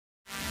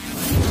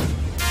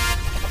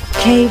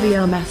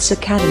KVR Maths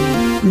Academy,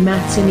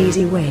 Maths an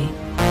Easy Way.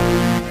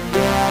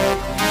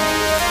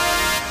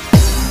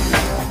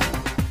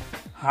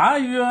 Hi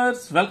viewers,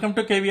 welcome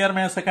to KVR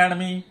Maths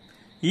Academy.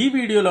 ఈ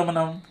వీడియోలో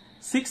మనం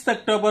 6th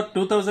October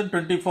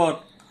 2024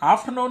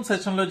 afternoon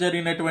సెషన్లో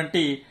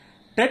జరిగినటువంటి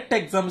TET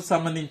exams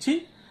సంబంధించి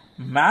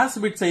maths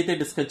bits అయితే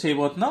డిస్కస్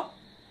చేయబోతున్నాం.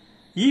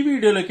 ఈ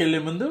వీడియోలోకి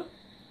వెళ్లే ముందు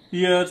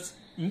వ్యూయర్స్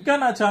ఇంకా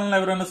నా ఛానల్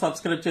ఎవరైనా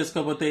సబ్స్క్రైబ్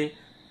చేసుకోకపోతే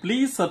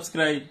please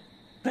subscribe.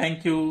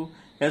 Thank you.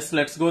 Yes,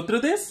 let's go through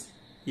this.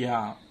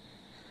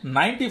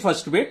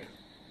 91st bit.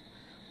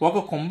 ఒక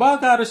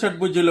కుంభాకార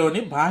షడ్భుజంలోని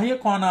బాహ్య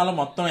కోణాల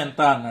మొత్తం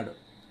ఎంత అన్నాడు.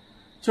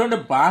 చూడండి,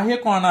 బాహ్య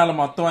కోణాల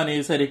మొత్తం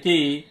అనేసరికి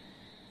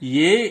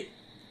ఏ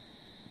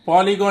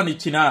పాలిగాన్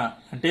ఇచ్చినా,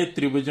 అంటే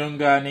త్రిభుజం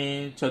కానీ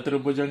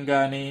చతుర్భుజం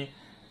కానీ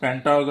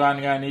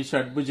పెంటాగాన్ కానీ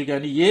షడ్భుజం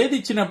కానీ ఏది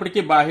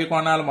ఇచ్చినప్పటికీ బాహ్య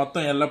కోణాల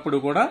మొత్తం ఎల్లప్పుడూ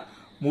కూడా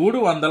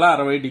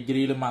 360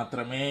 డిగ్రీలు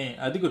మాత్రమే.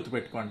 అది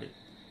గుర్తుపెట్టుకోండి.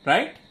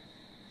 Right.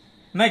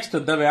 Next,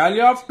 the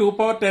value of 2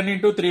 power 10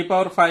 into 3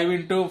 power 5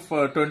 into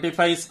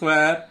 25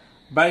 square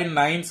by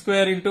 9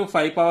 square into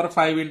 5 power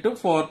 5 into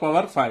 4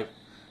 power 5.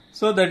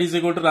 So that is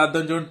equal to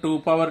రాద్దాం. చూడండి, 2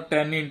 power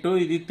 10 into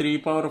ఇది 3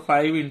 power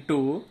 5 into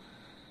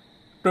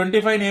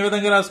 25 ఏ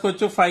విధంగా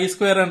రాసుకోవచ్చు, 5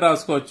 square అని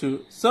రాసుకోవచ్చు.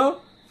 సో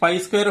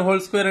 5 square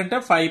హోల్ స్క్వేర్ అంటే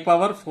 5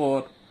 power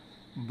 4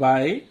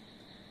 బై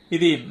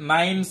ఇది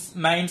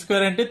 9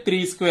 square అంటే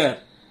 3 square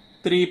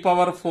 3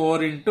 power 4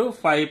 into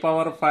 5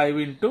 power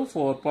 5 into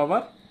 4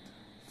 power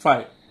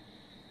 5.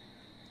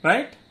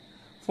 Right.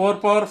 4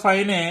 power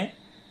 5 నే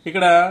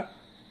ఇక్కడ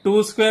 2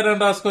 square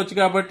అని రాసుకోవచ్చు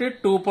కాబట్టి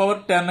 2 power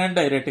 10 అని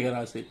డైరెక్ట్ గా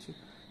రాసేయచ్చు.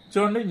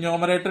 చూడండి,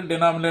 న్యూమరేటర్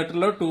డినామినేటర్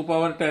లో 2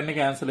 power 10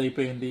 క్యాన్సిల్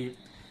అయిపోయింది.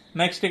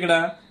 నెక్స్ట్ ఇక్కడ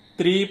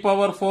 3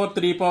 power 4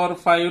 3 power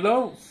 5 లో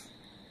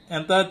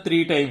ఎంత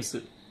 3 టైమ్స్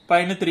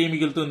పైన 3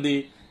 మిగులుతుంది.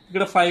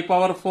 ఇక్కడ 5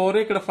 power 4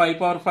 ఇక్కడ 5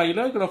 power 5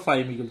 లో ఇక్కడ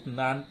 5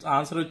 మిగులుతుంది.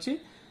 ఆన్సర్ వచ్చి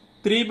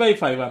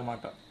 3/5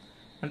 అన్నమాట.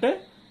 అంటే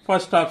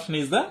first option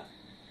is the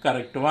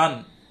correct one.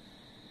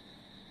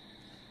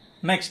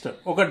 Next,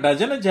 ఒక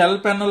డజన్ జెల్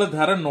పెన్నుల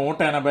ధర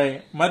 180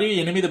 మరియు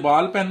 8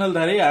 బాల్ పెన్నుల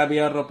ధర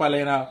 56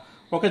 రూపాయలైన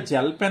ఒక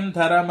జెల్ పెన్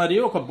ధర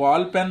మరియు ఒక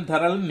బాల్ పెన్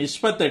ధరల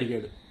నిష్పత్తి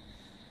అడిగాడు.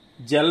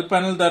 జెల్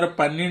పెన్నుల ధర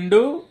 12,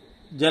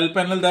 జెల్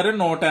పెన్నుల ధర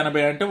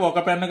 180. అంటే ఒక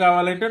పెన్ను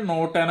కావాలంటే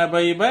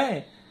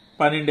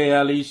 180/12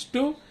 వేయాలి.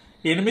 ఇష్టు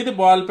 8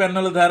 బాల్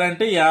పెన్నుల ధర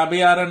అంటే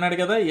 56 అన్నాడు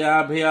కదా,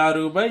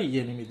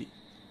 56/8.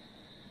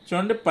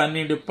 చూడండి,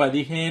 12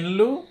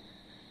 15.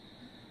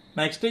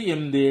 Next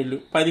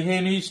 8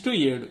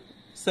 15:7.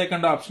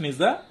 Second option is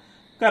the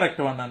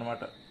correct one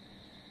అనమాట.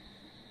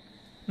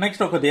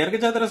 నెక్స్ట్, ఒక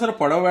దీర్ఘచతురస్ర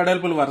పొడవు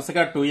వెడల్పులు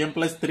వరుసగా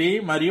 2m+3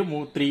 మరియు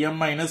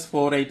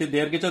 3m-4 అయితే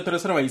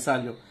దీర్ఘచతురస్ర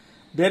వైశాల్యం.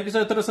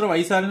 దీర్ఘచతురస్ర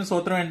వైశాల్యం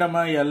సూత్రం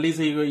ఏంటమ్మా, L ×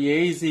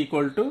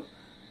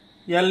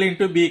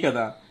 B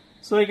కదా.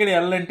 సో ఇక్కడ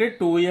L అంటే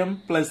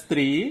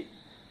 2m+3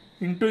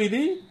 ఇంటూ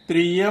ఇది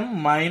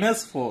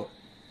 3m-4.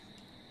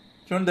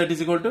 చూడండి, that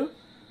is equal to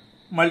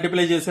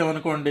multiply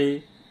చేసామనుకోండి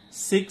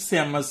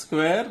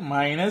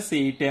 6m²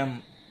 - 8m.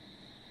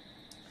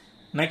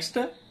 Next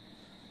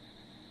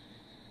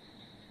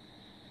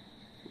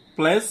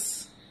plus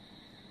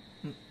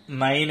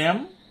 9m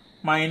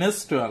 -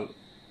 12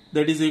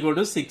 that is equal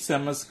to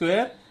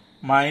 6m²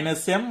 -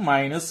 m -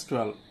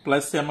 12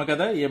 plus m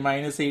కదా,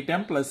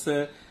 -8m ప్లస్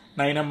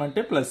 9m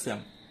అంటే ప్లస్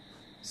m.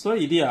 సో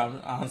ఇది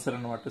answer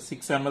అనమాట.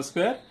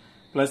 6m²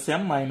 plus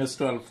m -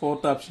 12.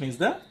 Fourth option is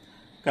the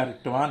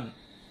correct one.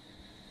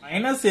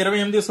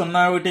 -28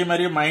 01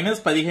 మరియు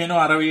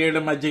 -1567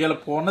 మధ్య గల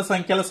పూర్ణ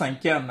సంఖ్యల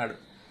సంఖ్య అన్నాడు.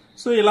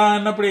 సో ఇలా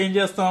అన్నప్పుడు ఏం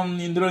చేస్తాం,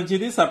 ఇందులోంచి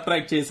ఇది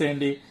సబ్ట్రాక్ట్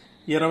చేసేయండి.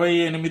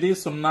 28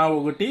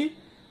 01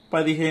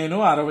 15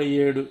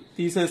 67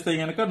 తీసేస్తే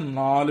కనుక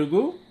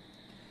 4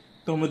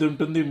 9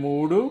 ఉంటుంది,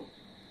 3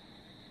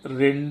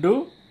 2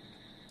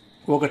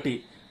 1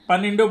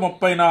 12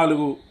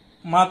 34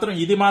 మాత్రం.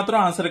 ఇది మాత్రం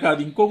ఆన్సర్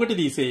కాదు, ఇంకొకటి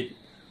తీసేయండి.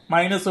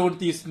 -1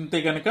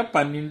 తీసుకుంటే కనుక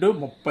 12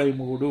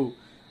 33.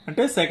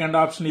 అంటే second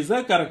option is the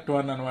correct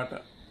one అనమాట.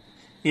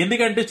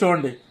 ఎందుకంటే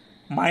చూడండి,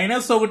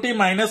 -1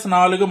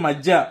 -4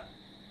 మధ్య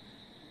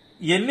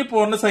ఎన్ని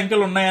పూర్ణ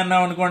సంఖ్యలు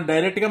ఉన్నాయన్నాం అనుకోండి,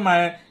 డైరెక్ట్ గా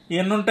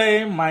ఎన్ని ఉంటాయి,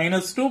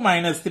 -2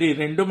 -3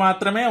 రెండు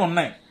మాత్రమే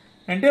ఉన్నాయి.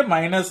 అంటే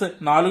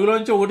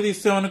 -4లోంచి 1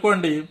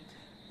 తీసామనుకోండి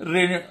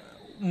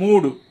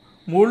 3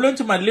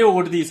 3లోంచి మళ్ళీ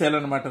 1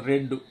 తీసేయాలన్నమాట,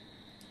 2.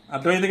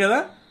 అర్థమైంది కదా.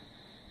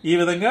 ఈ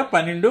విధంగా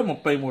 12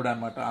 33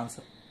 అనమాట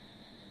ఆన్సర్.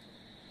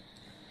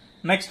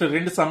 నెక్స్ట్,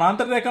 2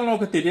 సమాంతర రేఖలను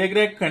ఒక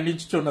తిర్యగ్రేఖ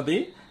ఖండించుచున్నది.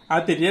 ఆ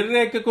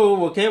తిర్యరేఖకు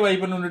ఒకే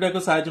వైపు నుండుటకు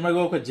సాధ్యమగు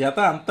ఒక జత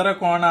అంతర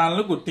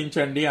కోణాలను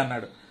గుర్తించండి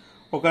అన్నాడు.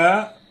 ఒక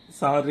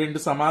 2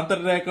 సమాంతర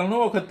రేఖలను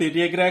ఒక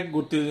తిర్యగ్రేఖ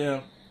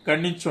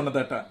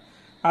ఖండించున్నదట.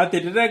 ఆ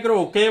తిర్యరేఖ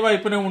ఒకే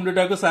వైపునే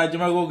ఉండుటకు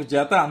సాధ్యమగు ఒక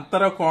జత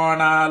అంతర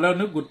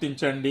కోణాలను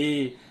గుర్తించండి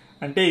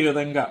అంటే ఈ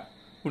విధంగా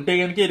ఉంటే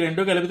కనుక ఈ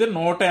రెండు కలిపితే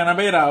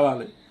 180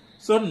 రావాలి.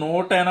 సో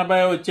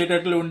 180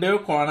 వచ్చేటట్లు ఉండే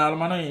కోణాలు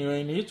మనం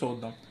ఏమైనా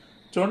చూద్దాం.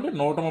 చూడండి,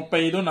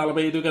 135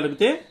 45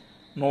 కలిపితే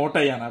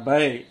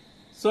 180.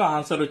 సో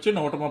ఆన్సర్ వచ్చి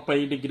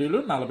 130 డిగ్రీలు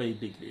 45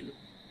 డిగ్రీలు.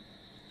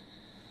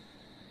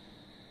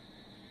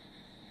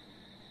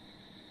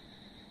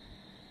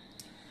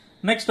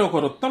 నెక్స్ట్ ఒక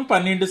వృత్తం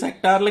 12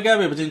 సెక్టార్లుగా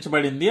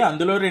విభజించబడింది.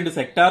 అందులో 2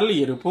 సెక్టార్లు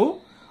ఎరుపు,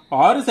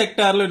 6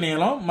 సెక్టార్లు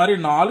నీలం మరియు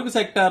 4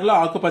 సెక్టార్లు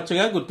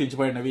ఆకుపచ్చగా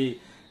గుర్తించబడినవి.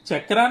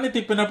 చక్రాన్ని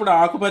తిప్పినప్పుడు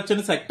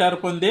ఆకుపచ్చని సెక్టార్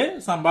పొందే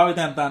సంభావ్యత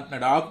ఎంత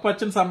అంటున్నాడు.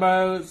 ఆకుపచ్చని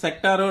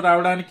సెక్టార్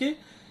రావడానికి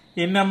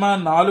ఎన్నమ్మా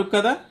 4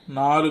 కదా,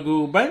 4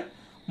 బై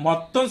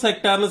మొత్తం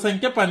సెక్టార్ల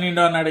సంఖ్య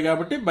 12 అన్నాడు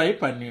కాబట్టి by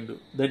 12.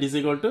 That is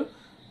equal to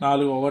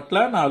 4 ఒకట్ల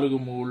 4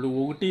 3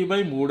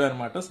 1/3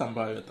 అనమాట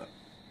సంభావ్యత.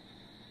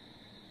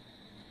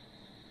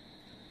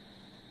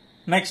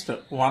 నెక్స్ట్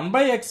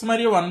 1/x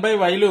మరియు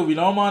 1/yలు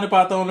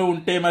విలోమానుపాతంలో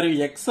ఉంటే మరియు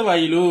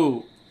xyలు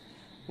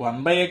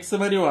 1/x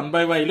మరియు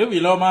 1/yలు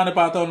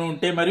విలోమానుపాతంలో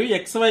ఉంటే మరియు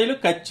xyలు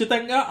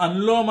ఖచ్చితంగా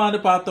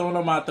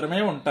అనులోమానుపాతంలో మాత్రమే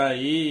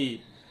ఉంటాయి.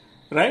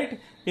 రైట్,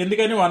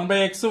 ఎందుకని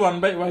 1/x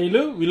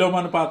 1/yలు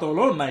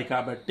విలోమానుపాతంలో ఉన్నాయి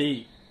కాబట్టి.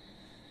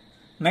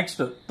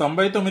 Next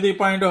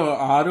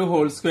 99.6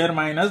 whole square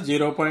minus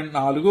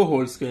 0.4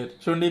 whole square.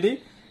 చూడండి, ఇది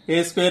ఏ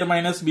స్క్వేర్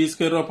మైనస్ బి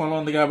స్క్వేర్ రూపంలో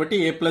ఉంది కాబట్టి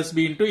ఏ ప్లస్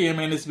బి ఇంటూ ఏ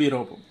మైనస్ బి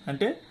రూపం.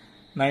 అంటే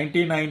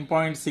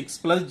 99.6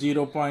 ప్లస్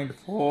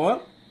 0.4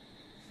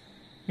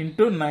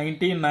 ఇంటూ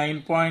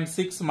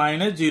 99.6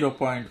 మైనస్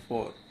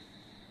 0.4.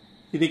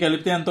 ఇది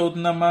కలిపితే ఎంత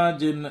అవుతుందమ్మా?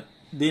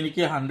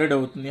 దీనికి 100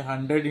 అవుతుంది.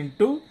 100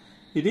 ఇంటూ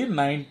ఇది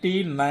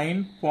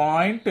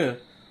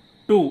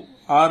 99.2.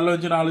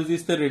 6లోంచి 4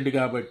 తీస్తే 2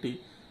 కాబట్టి.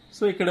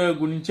 సో ఇక్కడ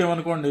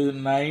గుణించామనుకోండి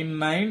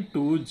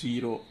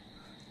 9920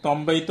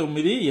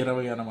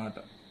 9920 అనమాట.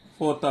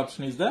 Fourth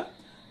option is the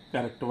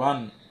correct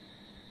one.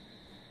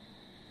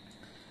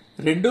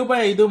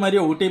 2/5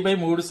 మరియు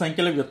 1/3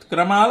 సంఖ్యల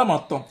వ్యుత్క్రమాల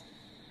మొత్తం.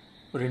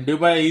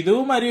 2/5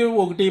 మరియు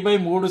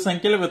 1/3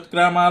 సంఖ్యల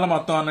వ్యుత్క్రమాల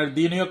మొత్తం అన్నాడు.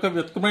 దీని యొక్క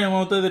వ్యుత్క్రమం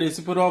ఏమవుతుంది?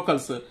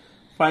 రెసిప్రోకల్స్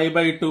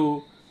 5/2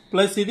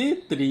 ప్లస్ ఇది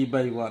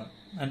 3/1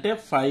 అంటే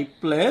 5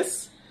 ప్లస్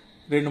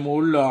 2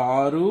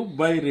 3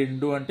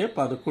 6/2 అంటే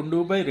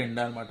 11/2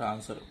 అనమాట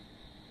answer.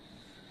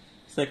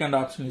 Second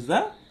option is the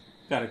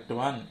correct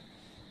one.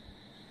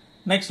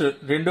 Next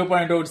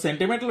 2.1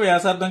 సెంటీమీటర్ల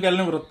వ్యాసార్థం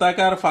కలిగిన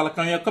వృత్తాకార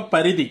ఫలకం యొక్క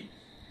పరిధి.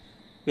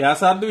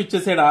 వ్యాసార్థం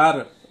ఇచ్చేసాడు r,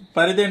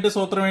 పరిధి అంటే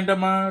సూత్రం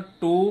ఏంటమ్మా?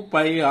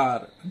 2πr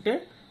అంటే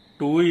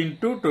 2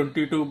 ఇంటూ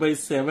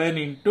 22/7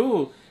 ఇంటూ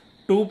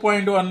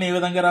 2.1 ఏ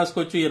విధంగా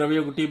రాసుకోవచ్చు?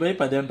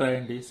 21/10 అని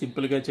రాయండి,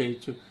 సింపుల్ గా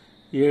చేయొచ్చు.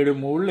 7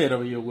 3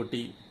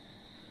 21,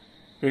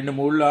 2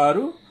 3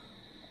 6,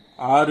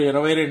 6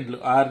 22,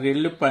 6 2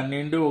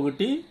 12,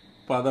 1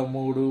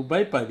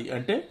 13/10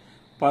 అంటే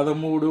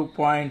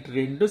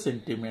 13.2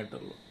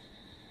 సెంటీమీటర్లు.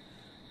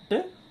 అంటే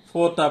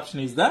fourth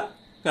option is the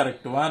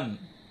correct one.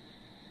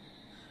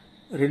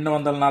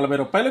 240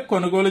 రూపాయలు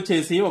కొనుగోలు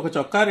చేసి ఒక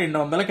చొక్కా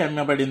 200కి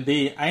అమ్మబడింది.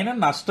 అయిన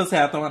నష్ట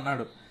శాతం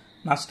అన్నాడు.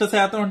 నష్ట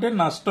శాతం అంటే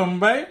నష్టం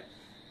బై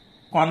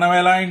కొన్న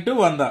వేల ఇంటూ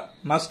 100.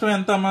 నష్టం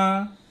ఎంతమ్మా?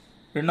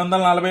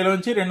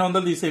 240లోంచి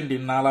 200 తీసేయండి,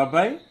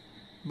 40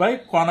 బై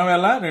కొన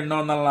వేల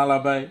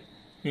 240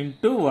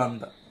 ఇంటూ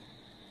 100.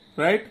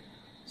 రైట్,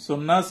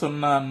 0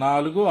 0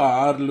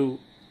 4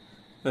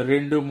 6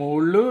 2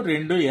 3 2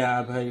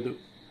 55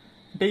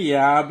 అంటే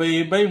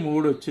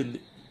 50/3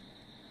 వచ్చింది.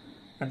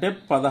 అంటే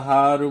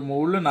 16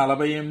 3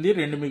 48,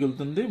 2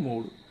 మిగులుతుంది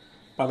 3.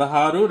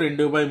 16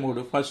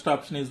 2/3. First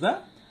option is the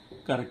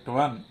correct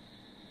one.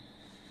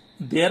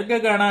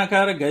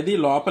 దీర్ఘగణాకార గది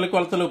లోపలి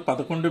కొలతలు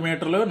 11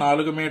 మీటర్లు,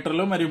 4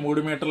 మీటర్లు మరియు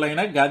 3 మీటర్లు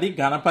అయిన గది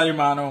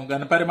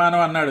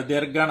ఘనపరిమాణం అన్నాడు.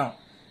 దీర్ఘగణం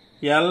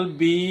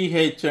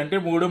LBH అంటే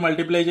 3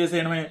 మల్టిప్లై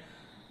చేసేయడమే.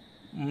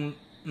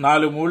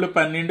 4 3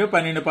 12,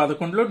 12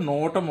 11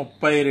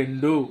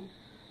 132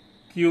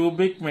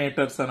 క్యూబిక్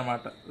మీటర్స్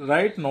అనమాట.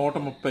 Right,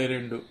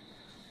 132.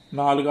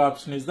 4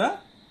 option is the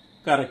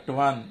correct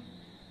one.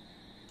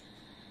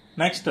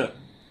 Next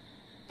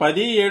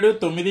 10 7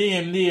 9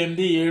 8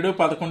 8 7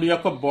 11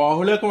 యొక్క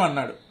బాహుళకం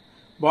అన్నాడు.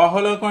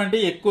 బాహుళకం అంటే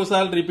ఎక్కువ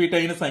సార్లు రిపీట్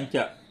అయిన సంఖ్య.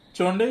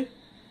 చూడండి,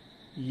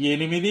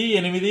 8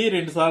 8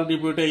 2 సార్లు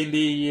రిపీట్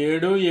అయింది,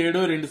 7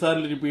 7 2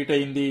 సార్లు రిపీట్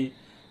అయింది,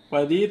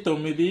 10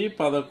 9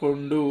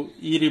 11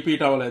 ఈ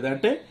రిపీట్ అవ్వలేదు.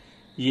 అంటే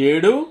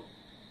 7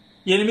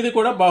 8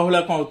 కూడా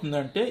బాహుళకం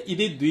అవుతుందంటే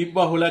ఇది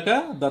ద్విబాహుళక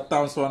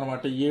దత్తాంశం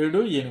అనమాట.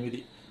 7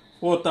 8.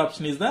 Fourth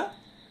option is the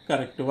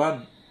correct one.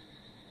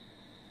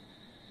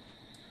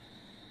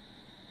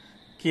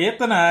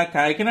 కీర్తన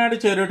కాకినాడ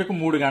చేరుటకు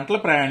 3 గంటలు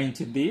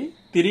ప్రయాణించింది.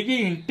 తిరిగి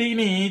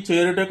ఇంటిని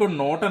చేరుటకు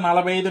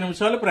 145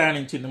 నిమిషాలు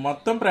ప్రయాణించింది.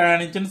 మొత్తం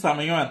ప్రయాణించిన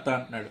సమయం ఎంత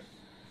అంటున్నాడు.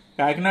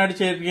 కాకినాడ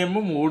చేరుటకేమో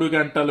 3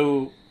 గంటలు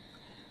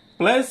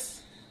ప్లస్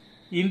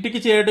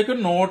ఇంటికి చేరుటకు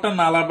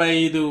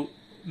 145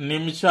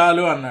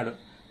 నిమిషాలు అన్నాడు.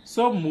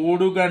 సో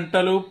 3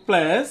 గంటలు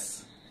ప్లస్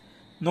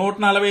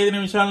 145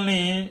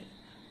 నిమిషాలని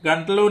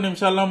గంటలు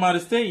నిమిషాల్లో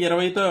మారిస్తే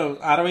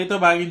 60తో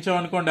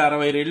భాగించామనుకోండి,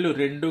 62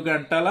 2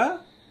 గంటల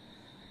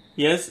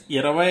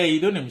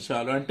 25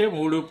 నిమిషాలు. అంటే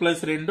 3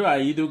 + 2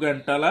 5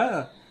 గంటల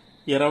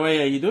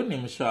 25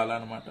 నిమిషాలు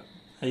అనమాట.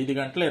 5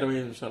 గంటల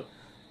 25 నిమిషాలు.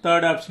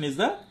 Third option is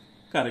the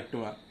correct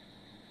one.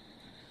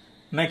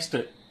 Next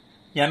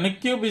n³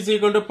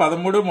 =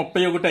 13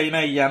 31 అయిన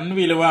n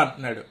విలువ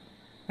అంటున్నాడు.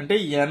 అంటే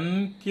n³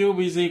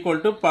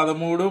 =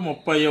 13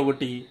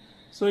 31.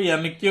 సో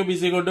n³ =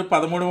 13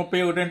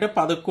 31 అంటే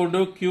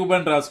 11³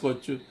 అని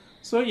రాసుకోవచ్చు.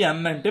 సో n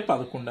అంటే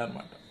 11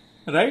 అనమాట.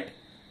 Right.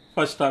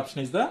 First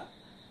option is the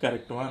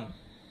correct one.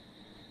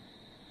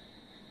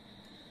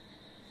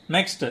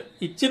 Next,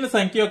 ఇచ్చిన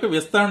సంఖ్య యొక్క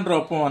విస్తరణ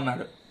రూపం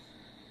అన్నాడు.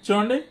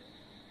 చూడండి,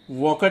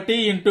 1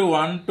 ఇంటూ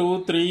 1 2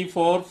 3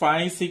 4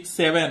 5 6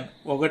 7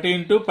 1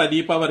 ఇంటూ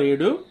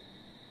 10⁻7,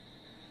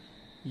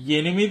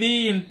 8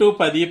 ఇంటూ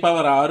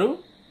 10⁻6,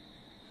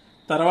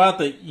 తర్వాత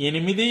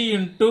 8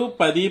 ఇంటూ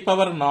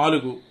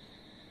 10⁻4,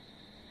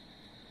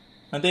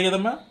 అంతే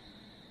కదమ్మా,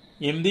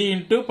 8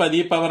 ఇంటూ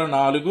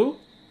 10⁻4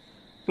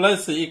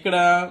 ప్లస్ ఇక్కడ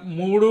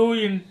 3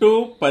 ఇంటూ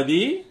 10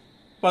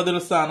 10ల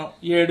స్థానం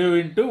 7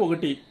 into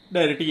 1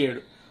 direct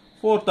 7.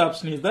 Fourth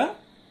option is the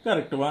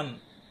correct one.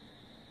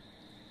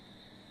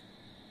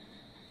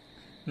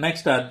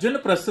 Next, Arjun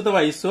ప్రస్తుత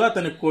వయస్సు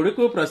అతని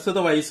కొడుకు ప్రస్తుత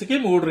వయసుకి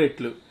 3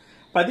 రెట్లు.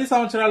 10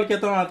 సంవత్సరాల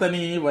క్రితం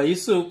అతని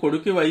వయసు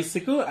కొడుకు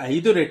వయసుకు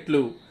 5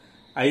 రెట్లు.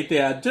 అయితే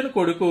అర్జున్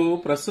కొడుకు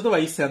ప్రస్తుత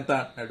వయసు ఎంత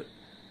అంటున్నాడు.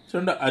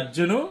 చూడండి,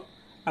 అర్జును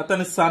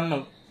అతని సన్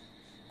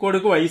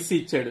కొడుకు వయసు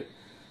ఇచ్చాడు.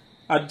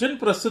 అర్జున్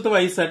ప్రస్తుత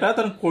వయసు అట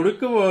అతని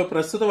కొడుకు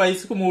ప్రస్తుత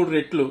వయసుకు 3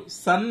 రెట్లు.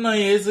 సన్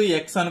ఏజ్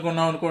ఎక్స్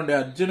అనుకున్నాం అనుకోండి,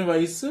 అర్జున్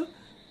వయసు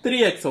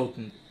 3x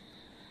అవుతుంది.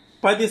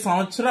 10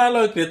 సంవత్సరాల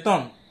క్రితం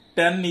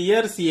 10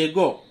 years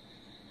ago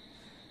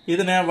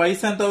ఇది నా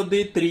వయసు ఎంత అవుద్ది,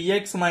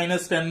 3x -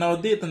 10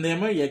 అవుద్ది.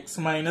 ఇతనిదేమో x -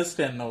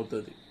 10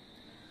 అవుతుంది.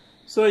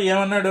 సో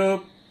ఏమన్నాడు,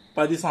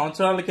 10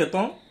 సంవత్సరాల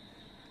క్రితం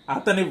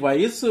అతని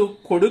వయసు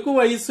కొడుకు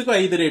వయసుకు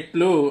 5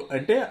 రెట్లు,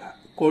 అంటే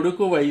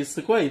కొడుకు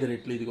వయసుకు 5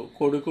 రెట్లు. ఇదిగో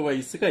కొడుకు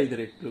వయసుకు 5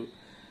 రెట్లు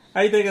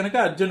అయితే కనుక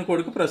అర్జున్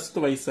కొడుకు ప్రస్తుత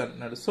వయసు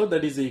అంటున్నాడు. So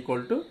that is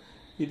equal to,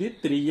 ఇది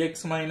 3x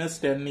 -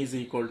 10 is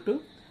equal to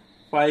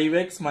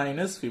 5x -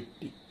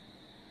 50.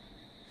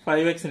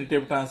 5x ని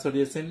టేబుల్ ట్రాన్స్ఫర్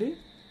చేసింది.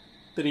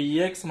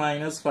 3x -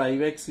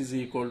 5x is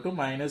equal to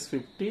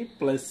 -50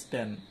 plus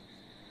 10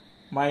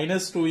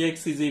 -2x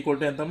is equal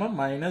to ఎంతమ్మా,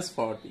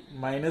 -40.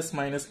 మైనస్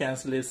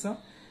క్యాన్సిల్ చేస్తాం.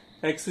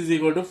 x ఈజ్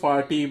ఈక్వల్ టు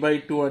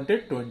 40/2 అంటే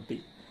 20.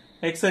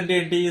 x అంటే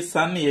ఏంటి,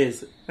 సన్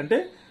ఏజ్, అంటే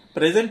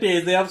present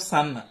age of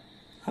sun.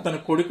 అతని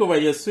కొడుకు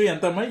వయస్సు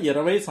ఎంతమ్మా,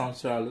 20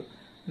 సంవత్సరాలు.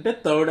 అంటే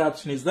third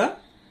option is the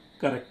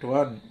correct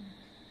one.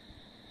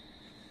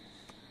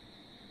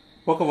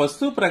 ఒక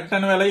వస్తువు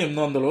ప్రకటన వేల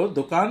 800,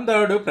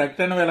 దుకాణదారుడు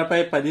ప్రకటన వేలపై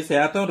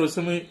 10%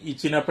 రుసుము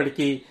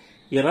ఇచ్చినప్పటికీ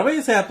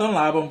 20%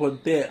 లాభం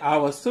పొందితే ఆ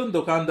వస్తువును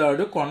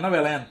దుకాణదారుడు కొన్న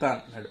వేల ఎంత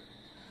అంటున్నాడు.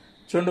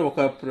 చూడండి, ఒక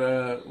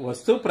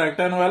వస్తువు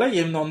ప్రకటన వేల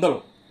 800,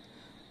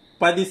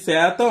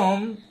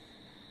 10%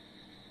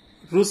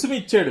 రుసుము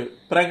ఇచ్చాడు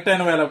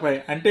ప్రకటన వేలపై.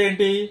 అంటే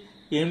ఏంటి,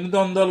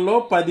 800లో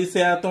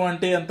 10%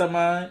 అంటే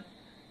ఎంతమా,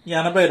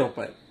 80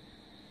 రూపాయలు.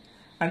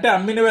 అంటే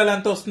అమ్మిన వేల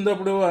ఎంత వస్తుంది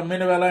అప్పుడు,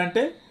 అమ్మిన వేల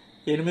అంటే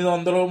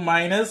 800 -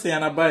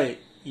 80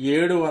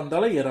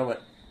 720,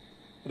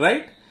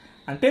 రైట్.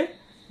 అంటే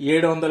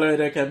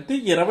 720కి ఎంత,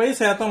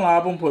 20%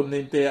 లాభం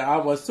పొందితే ఆ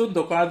వస్తువు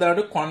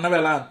దుకాణదారుడు కొన్న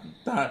వేల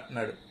అంత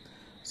అంటున్నాడు.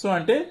 సో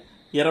అంటే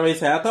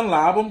 20%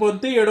 లాభం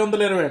పొందితే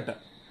 720 అంట.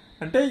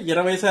 అంటే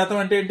 20%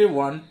 అంటే ఏంటి,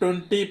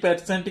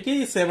 120%కి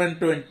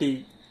 720.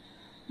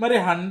 మరి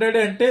 100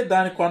 అంటే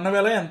దాని కొన్న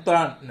వేల ఎంత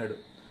అంటున్నాడు.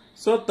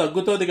 సో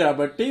తగ్గుతుంది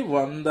కాబట్టి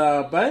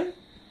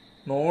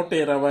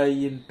 100/120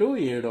 ఇంటూ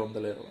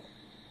 720.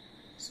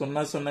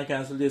 0 0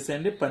 క్యాన్సిల్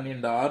చేసేయండి.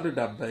 12 6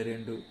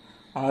 72,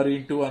 6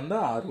 ఇంటూ 100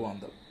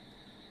 600.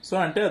 సో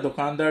అంటే ఆ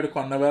దుకాణదారుడు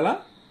కొన్న వేల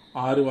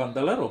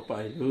 600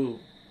 రూపాయలు,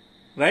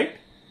 రైట్.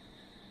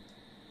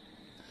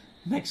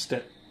 నెక్స్ట్,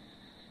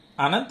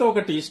 అనంత్ ఒక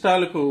టీ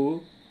స్టాల్కు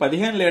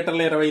 15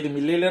 లీటర్ల 25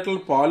 మిల్లీలీటర్ల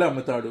పాలు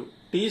అమ్ముతాడు.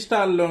 టీ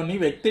స్టాల్లోని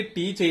వ్యక్తి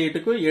టీ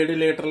చేయుటకు 7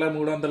 లీటర్ల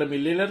 300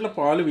 మిల్లీలీటర్ల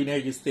పాలు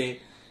వినియోగిస్తే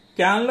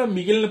క్యాన్లో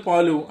మిగిలిన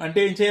పాలు అంటే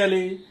ఏం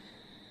చేయాలి,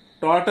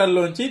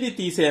 టోటల్లోంచి ఇది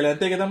తీసేయాలి,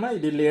 అంతే కదమ్మా.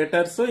 ఇది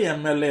లీటర్స్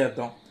ఎంఎల్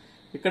వేద్దాం.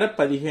 ఇక్కడ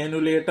 15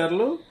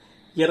 లీటర్లు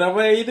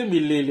 25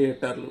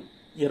 మిల్లీలీటర్లు.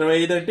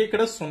 25 అంటే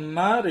ఇక్కడ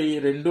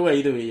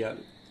 0.25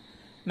 వేయాలి.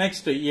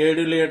 నెక్స్ట్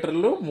 7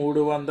 లీటర్లు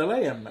 300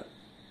 ఎంఎల్,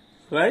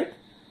 రైట్.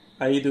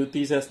 5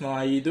 తీసేస్తున్నాం.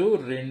 5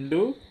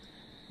 2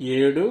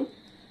 7,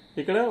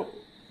 ఇక్కడ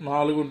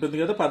 4 ఉంటుంది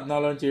కదా,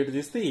 14 నుంచి 7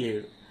 తీస్తే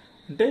 7.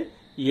 అంటే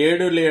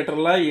 7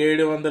 లీటర్ల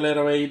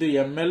 725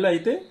 ఎంఎల్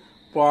అయితే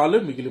పాలు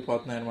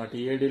మిగిలిపోతున్నాయి అనమాట.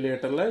 7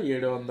 లీటర్ల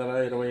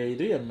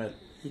 725 ఎంఎల్.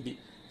 ఇది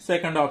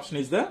second option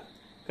is the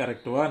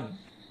correct one.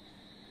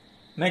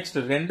 Next,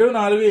 2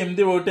 4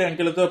 8 1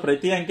 అంకెలతో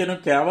ప్రతి అంకెను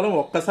కేవలం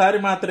ఒక్కసారి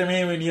మాత్రమే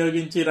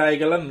వినియోగించి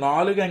రాయగల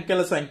 4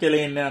 అంకెల సంఖ్యలు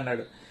ఏంటి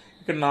అన్నాడు.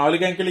 ఇక్కడ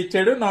 4 అంకెలు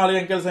ఇచ్చాడు, 4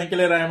 అంకెల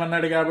సంఖ్యలే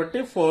రాయమన్నాడు కాబట్టి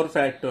 4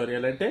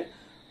 ఫ్యాక్టోరియల్ అంటే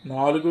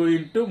 4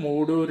 ఇంటూ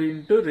 3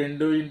 ఇంటూ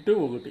 2 ఇంటూ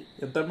 1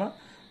 ఎంతమ్మా,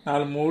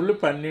 4 3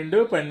 12,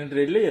 12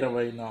 2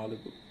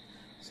 24.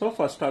 So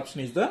first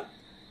option is the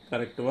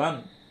correct one.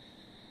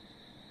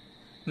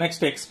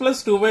 Next, x +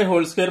 2y² -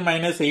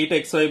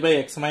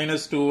 8xy/x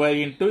 - 2y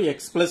into x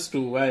 +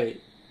 2y.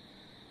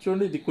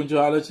 చూడండి, ఇది కొంచెం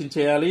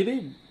ఆలోచించేయాలి. ఇది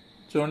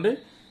చూడండి,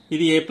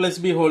 ఇది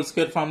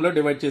a+b² ఫామ్ లో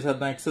డివైడ్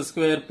చేసేద్దాం.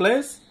 x²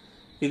 ప్లస్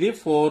ఇది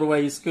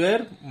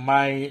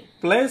 4y²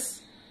 plus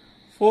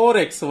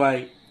 4xy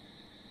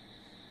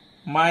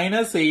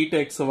minus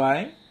 8xy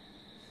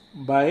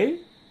by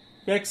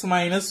x -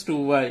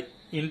 2y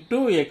into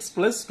x +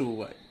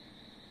 2y,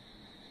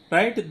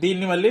 right.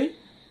 దీన్ని మళ్ళీ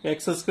x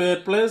square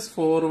plus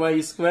 4y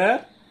square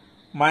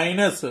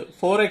minus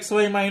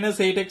 4xy minus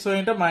 8xy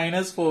into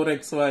minus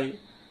 4xy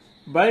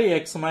by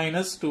x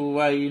minus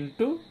 2y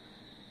into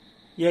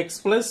x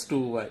plus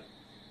 2y.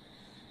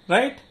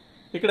 Right?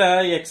 ఇక్కడ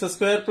x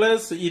square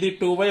plus ఇది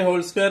 2y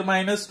whole square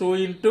minus 2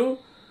 into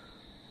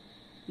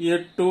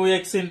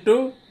 2x into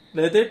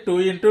లేదా 2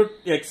 into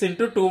x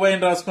into 2y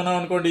అని రాసుకున్నాం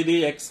అనుకోండి, ఇది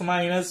x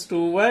minus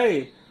 2y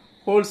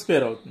whole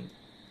square అవుతుంది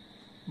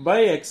by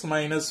x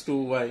minus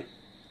 2y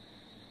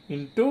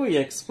into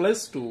x plus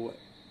 2y.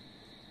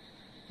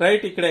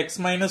 Right, ఇక్కడ x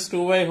minus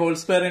 2y whole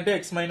square అంటే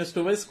x minus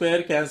 2y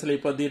square cancel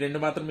అయిపోద్ది, రెండు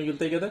మాత్రం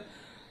మిగులుతాయి కదా,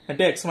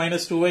 అంటే x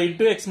minus 2y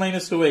into x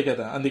minus 2y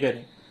కదా,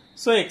 అందుకని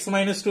so x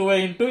minus 2y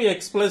into x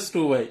plus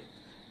 2y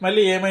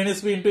మళ్ళీ a minus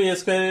b into a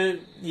square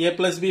a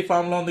plus b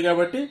form లో ఉంది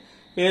కాబట్టి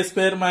a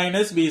square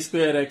minus b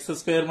square x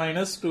square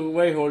minus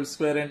 2y whole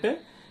square అంటే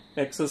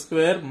x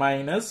square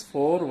minus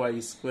 4y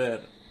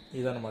square,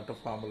 ఇదనమాట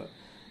formula,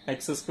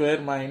 x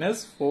square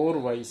minus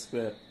 4y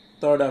square.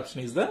 Third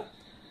option is the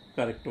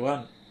correct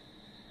one.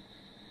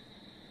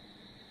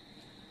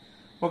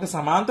 ఒక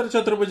సమాంతర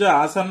చతుర్భుజ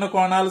ఆసన్న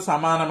కోణాలు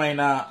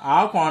సమానమైన ఆ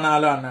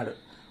కోణాలు అన్నాడు.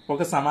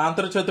 ఒక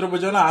సమాంతర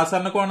చతుర్భుజంలో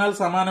ఆసన్న కోణాలు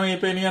సమానం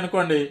అయిపోయినాయి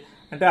అనుకోండి,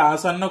 అంటే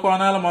ఆసన్న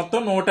కోణాలు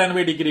మొత్తం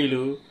 180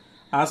 డిగ్రీలు,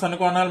 ఆసన్న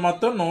కోణాలు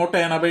మొత్తం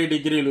 180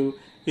 డిగ్రీలు,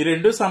 ఈ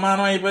రెండు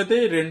సమానం అయిపోతే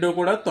ఈ రెండు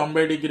కూడా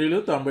 90 డిగ్రీలు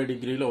 90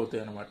 డిగ్రీలు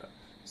అవుతాయి అనమాట.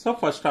 So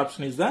first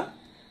option is the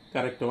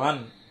correct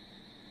one.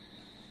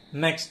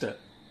 Next,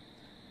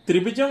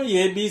 త్రిభుజం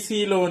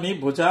ఏబిసిలోని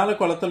భుజాల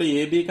కొలతలు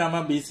ఏబి,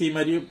 బిసి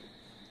మరియు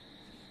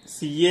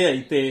సిఏ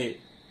అయితే,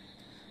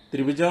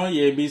 త్రిభుజం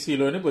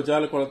ఏబిసిలోని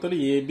భుజాల కొలతలు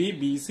ఏబి,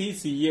 బిసి,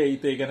 సిఏ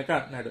అయితే గనక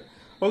అంటున్నాడు.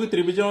 ఒక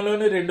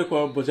త్రిభుజంలోని రెండు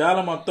భుజాల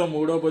మొత్తం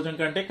మూడో భుజం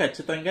కంటే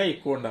ఖచ్చితంగా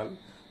ఎక్కువ ఉండాలి.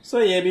 So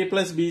AB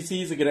plus BC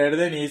is greater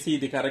than AC,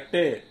 ఇది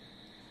కరెక్టే,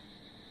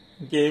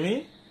 ఇంకేమీ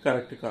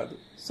కరెక్ట్ కాదు.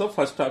 So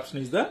first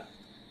option is the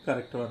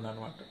correct one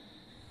అనమాట.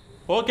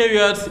 ఓకే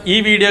వ్యూవర్స్, ఈ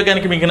వీడియో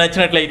కనుక మీకు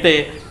నచ్చినట్లయితే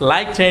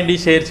లైక్ చేయండి,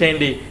 షేర్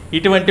చేయండి.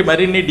 ఇటువంటి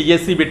మరిన్ని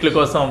డిఎస్సి బిట్ల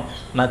కోసం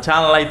నా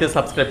ఛానల్ అయితే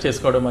సబ్స్క్రైబ్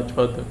చేసుకోవడం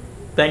మర్చిపోవద్దు.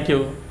 Thank you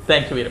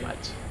very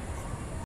much.